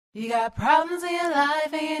You got problems in your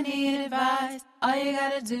life and you need advice. All you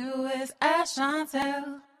gotta do is ask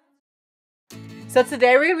Chauntel. So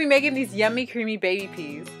today we're going to be making these yummy creamy baby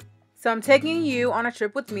peas. So I'm taking you on a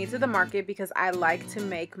trip with me to the market because I like to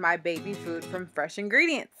make my baby food from fresh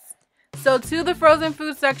ingredients. So to the frozen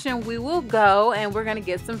food section we will go, and we're going to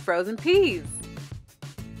get some frozen peas.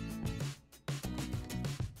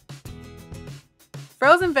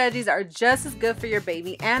 Frozen veggies are just as good for your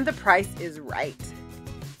baby and the price is right.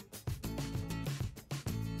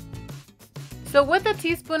 So with a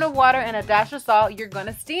teaspoon of water and a dash of salt, you're going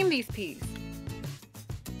to steam these peas.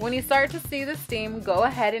 When you start to see the steam, go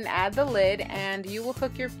ahead and add the lid and you will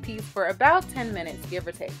cook your peas for about 10 minutes, give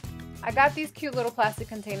or take. I got these cute little plastic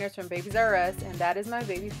containers from Babies R Us, and that is my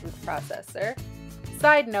baby food processor.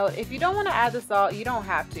 Side note, if you don't want to add the salt, you don't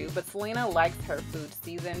have to, but Selena likes her food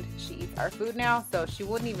seasoned. She eats our food now, so she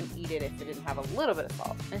wouldn't even eat it if it didn't have a little bit of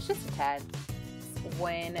salt. And it's just a tad.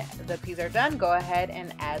 When the peas are done, go ahead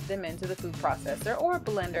and add them into the food processor, or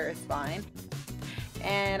blender is fine.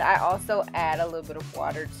 And I also add a little bit of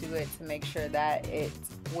water to it to make sure that it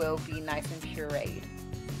will be nice and pureed.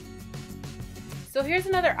 So here's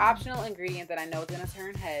another optional ingredient that I know is going to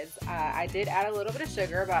turn heads. I did add a little bit of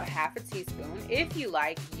sugar, about half a teaspoon. If you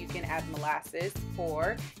like, you can add molasses,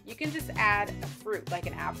 or you can just add a fruit like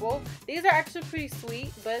an apple. These are actually pretty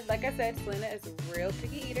sweet, but like I said, Selena is a real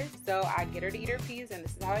picky eater, so I get her to eat her peas, and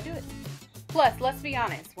this is how I do it. Plus, let's be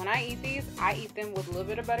honest, when I eat these, I eat them with a little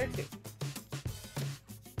bit of butter too.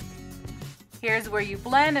 Here's where you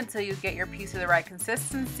blend until you get your peas to the right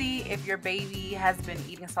consistency. If your baby has been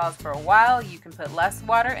eating solids for a while, you can put less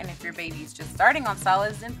water, and if your baby's just starting on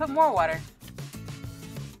solids, then put more water.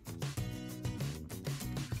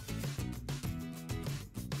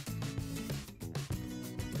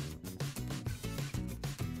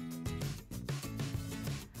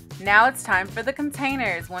 Now it's time for the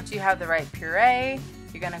containers. Once you have the right puree,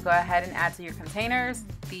 you're gonna go ahead and add to your containers.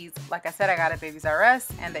 These, like I said, I got at Babies R Us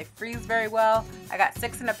and they freeze very well. I got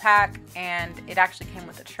 6 in a pack and it actually came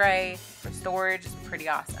with a tray for storage. It's pretty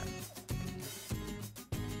awesome.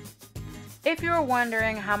 If you were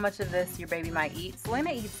wondering how much of this your baby might eat,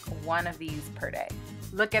 Selena eats 1 of these per day.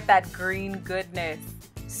 Look at that green goodness.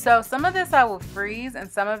 So some of this I will freeze and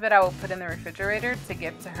some of it I will put in the refrigerator to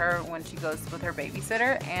give to her when she goes with her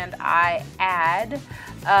babysitter. And I add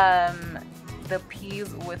the peas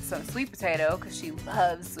with some sweet potato because she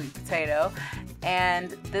loves sweet potato,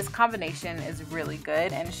 and this combination is really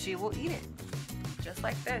good and she will eat it just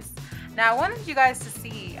like this. Now I wanted you guys to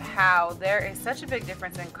see how there is such a big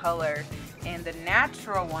difference in color in the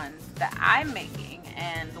natural ones that I'm making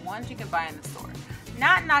and the ones you can buy in the store.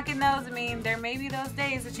 Not knocking those, I mean, there may be those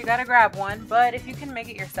days that you gotta grab one, but if you can make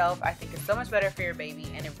it yourself, I think it's so much better for your baby,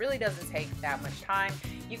 and it really doesn't take that much time.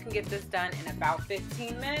 You can get this done in about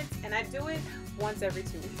 15 minutes, and I do it once every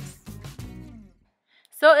 2 weeks.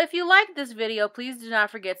 So if you like this video, please do not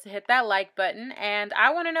forget to hit that like button, and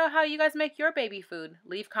I want to know how you guys make your baby food.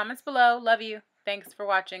 Leave comments below. Love you. Thanks for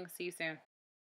watching. See you soon.